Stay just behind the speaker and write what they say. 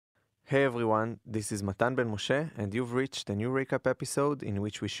Hey everyone, this is Matan Ben Moshe, and you've reached a new recap episode in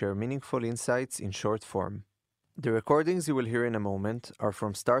which we share meaningful insights in short form. The recordings you will hear in a moment are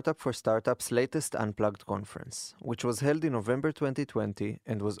from Startup for Startup's latest Unplugged conference, which was held in November 2020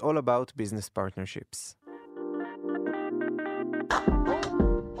 and was all about business partnerships.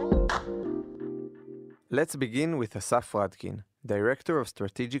 Let's begin with Asaf Radkin, Director of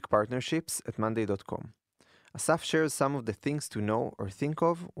Strategic Partnerships at Monday.com. Asaf shares some of the things to know or think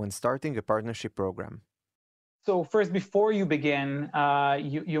of when starting a partnership program. So first, before you begin,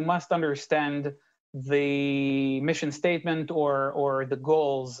 you must understand the mission statement or the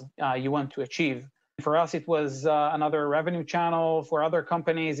goals you want to achieve. For us, it was another revenue channel. For other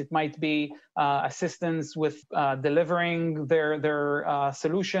companies, it might be assistance with delivering their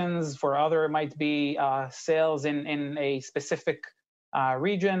solutions. For other, it might be sales in a specific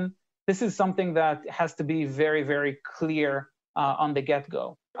region. This is something that has to be very, very clear on the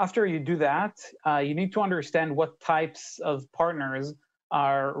get-go. After you do that, you need to understand what types of partners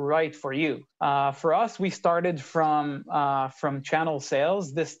are right for you. For us, we started from channel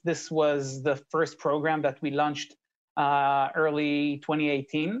sales. This was the first program that we launched early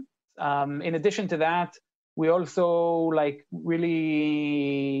 2018. In addition to that, we also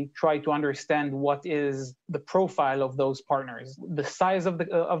really try to understand what is the profile of those partners, the size of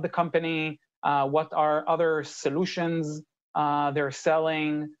the company, what are other solutions they're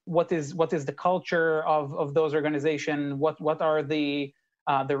selling, what is the culture of those organizations, what are the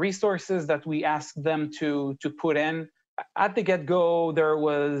resources that we ask them to put in. At the get-go, there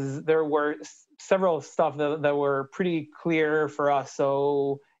were several stuff that were pretty clear for us.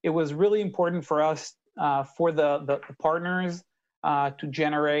 So it was really important for us for the partners to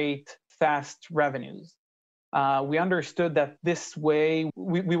generate fast revenues. We understood that this way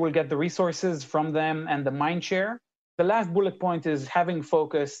we will get the resources from them and the mind share. The last bullet point is having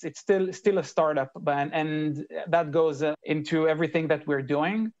focus. It's still a startup, and that goes into everything that we're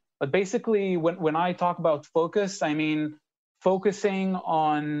doing. But basically, when I talk about focus, I mean focusing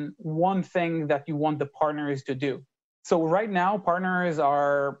on one thing that you want the partners to do. So right now, partners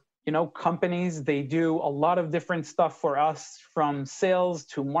are companies. They do a lot of different stuff for us, from sales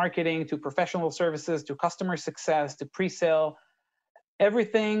to marketing to professional services to customer success to pre-sale.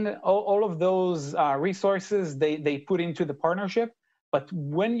 Everything, all of those resources they put into the partnership. But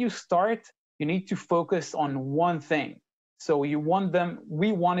when you start, you need to focus on one thing. So we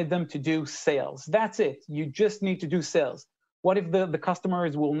wanted them to do sales. That's it. You just need to do sales. What if the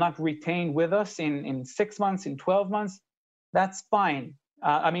customers will not retain with us in 6 months, in 12 months? That's fine.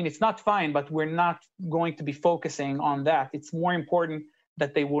 It's not fine, but we're not going to be focusing on that. It's more important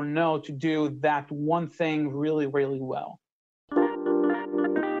that they will know to do that one thing really, really well.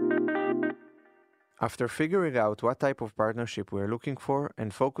 After figuring out what type of partnership we're looking for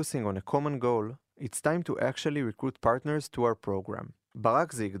and focusing on a common goal, it's time to actually recruit partners to our program.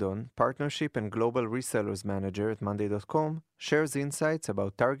 Barak Zigdon, Partnership and Global Resellers Manager at Monday.com, shares insights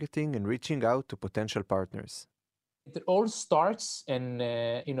about targeting and reaching out to potential partners. It all starts with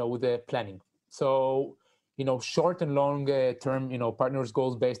the planning. So, short and long term, partners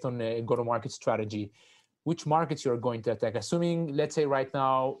goals based on a go-to-market strategy. Which markets you're going to attack? Assuming, let's say right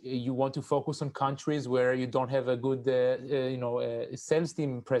now, you want to focus on countries where you don't have a good, sales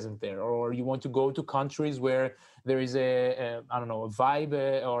team present there, or you want to go to countries where there is a vibe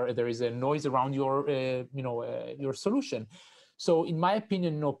or there is a noise around your solution. So in my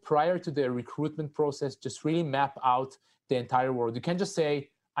opinion, prior to the recruitment process, just really map out the entire world. You can't just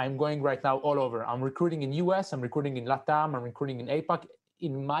say, I'm going right now all over. I'm recruiting in US, I'm recruiting in LATAM, I'm recruiting in APAC.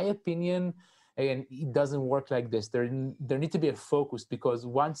 In my opinion, and it doesn't work like this. There needs to be a focus, because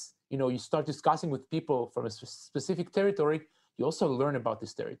once you start discussing with people from a specific territory, you also learn about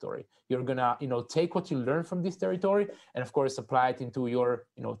this territory. You're gonna take what you learn from this territory and of course apply it into your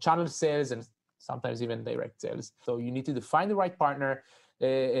channel sales and sometimes even direct sales. So you need to define the right partner,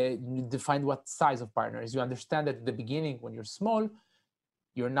 define what size of partners. You understand that at the beginning, when you're small,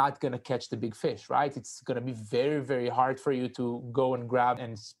 you're not going to catch the big fish, right? It's going to be very, very hard for you to go and grab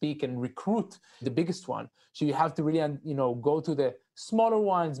and speak and recruit the biggest one. So you have to really, go to the smaller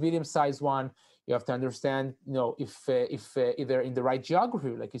ones, medium-sized one. You have to understand, if they're in the right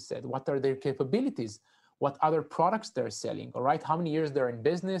geography, like you said, what are their capabilities? What other products they're selling, all right? How many years they're in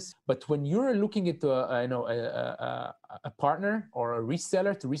business? But when you're looking at a partner or a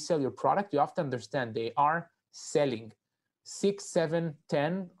reseller to resell your product, you have to understand they are selling 6, 7,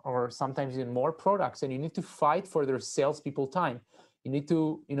 10, or sometimes even more products, and you need to fight for their salespeople time. You need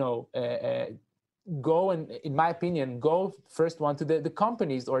to, go and, in my opinion, go first one to the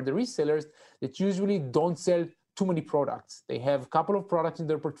companies or the resellers that usually don't sell too many products. They have a couple of products in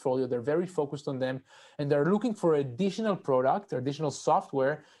their portfolio. They're very focused on them, and they're looking for additional product, additional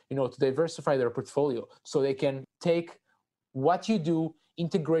software, to diversify their portfolio, so they can take what you do,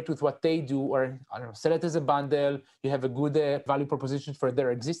 integrate with what they do, or I don't know, sell it as a bundle. You have a good value proposition for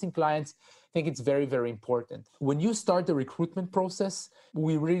their existing clients. I think it's very, very important. When you start the recruitment process,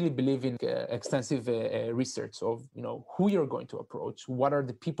 we really believe in extensive research of who you're going to approach, what are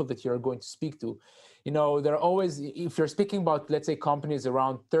the people that you're going to speak to. There are always, if you're speaking about, let's say, companies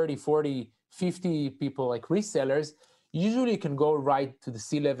around 30, 40, 50 people like resellers, usually you can go right to the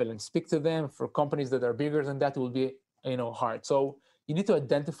C-level and speak to them. For companies that are bigger than that, it will be hard. So you need to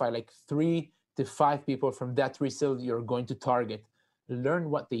identify like 3 to 5 people from that reseller you're going to target. Learn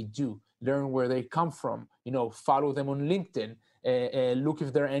what they do, learn where they come from, follow them on LinkedIn, look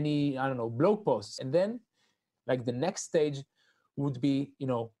if there are any, blog posts. And then like the next stage would be,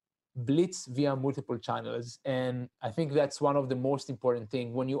 blitz via multiple channels. And I think that's one of the most important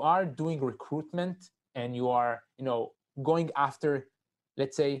things. When you are doing recruitment and you are, going after,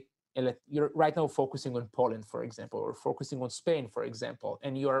 let's say, you're right now focusing on Poland, for example, or focusing on Spain, for example,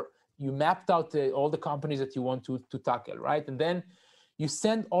 and you mapped out all the companies that you want to tackle, right? And then you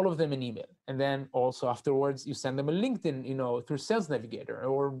send all of them an email, and then also afterwards you send them a LinkedIn, through Sales Navigator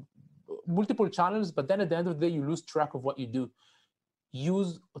or multiple channels. But then at the end of the day, you lose track of what you do.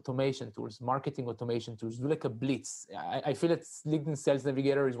 Use automation tools, marketing automation tools, do like a blitz. I feel that LinkedIn Sales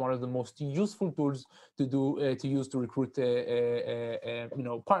Navigator is one of the most useful tools to use to recruit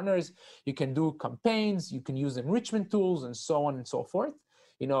partners. You can do campaigns, you can use enrichment tools, and so on and so forth.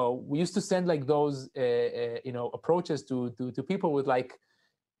 We used to send like those approaches to people with like,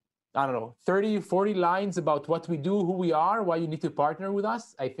 30, 40 lines about what we do, who we are, why you need to partner with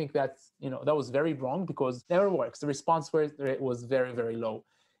us. I think that's, that was very wrong, because it never works. The response rate was very, very low.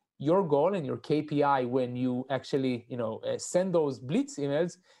 Your goal and your KPI when you actually, send those blitz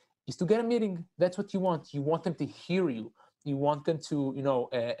emails is to get a meeting. That's what you want. You want them to hear you. You want them to,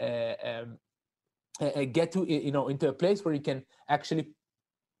 get to, into a place where you can actually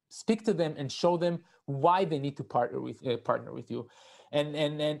speak to them and show them why they need to partner with you. And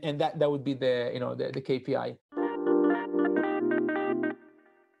that would be the KPI.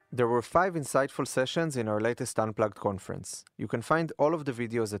 There were 5 insightful sessions in our latest Unplugged conference. You can find all of the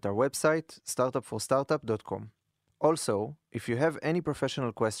videos at our website, startupforstartup.com. Also, if you have any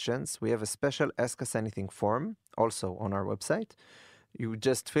professional questions, we have a special Ask Us Anything form, also on our website. You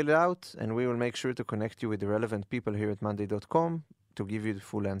just fill it out, and we will make sure to connect you with the relevant people here at Monday.com to give you the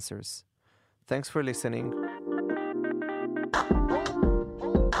full answers. Thanks for listening.